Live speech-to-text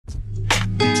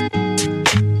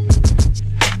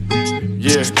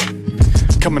Yeah,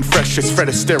 coming fresh as Fred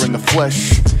Astaire in the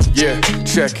flesh. Yeah,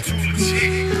 check.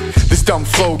 This dumb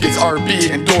flow gets RB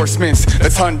endorsements.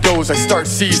 That's hundos, I start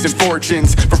C's and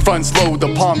fortunes. For funds low,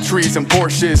 the palm trees and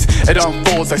Porsches. It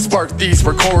unfolds, I spark these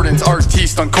recordings.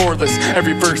 Artiste on cordless.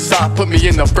 Every verse I put me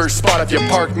in the first spot if you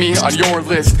park me on your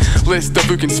list. List of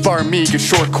who can spar me, get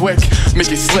short quick.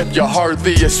 Make it slip, you're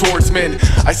hardly a swordsman.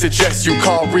 I suggest you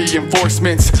call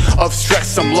reinforcements. Of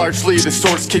stress, I'm largely the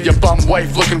source kid. Your bum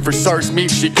wife looking for SARS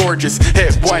meat, she gorgeous.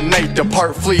 Hit one night,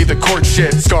 depart, flee the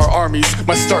courtship. Scar armies,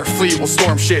 my star fleet will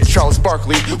storm shit. Charles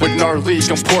Barkley with gnarly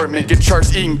comportment. Get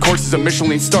charts eating courses of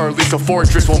Michelin Star. Lease a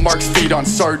fortress while Mark's feed on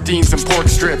sardines and pork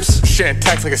strips. Shit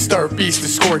attacks like a star beast to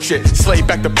scorch it. Slay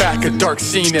back to back, a dark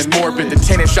scene and morbid. The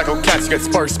tan and shackle cats, you got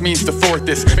sparse means to thwart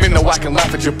this. In the whack and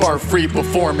laugh at your bar free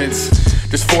performance.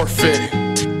 Just forfeit.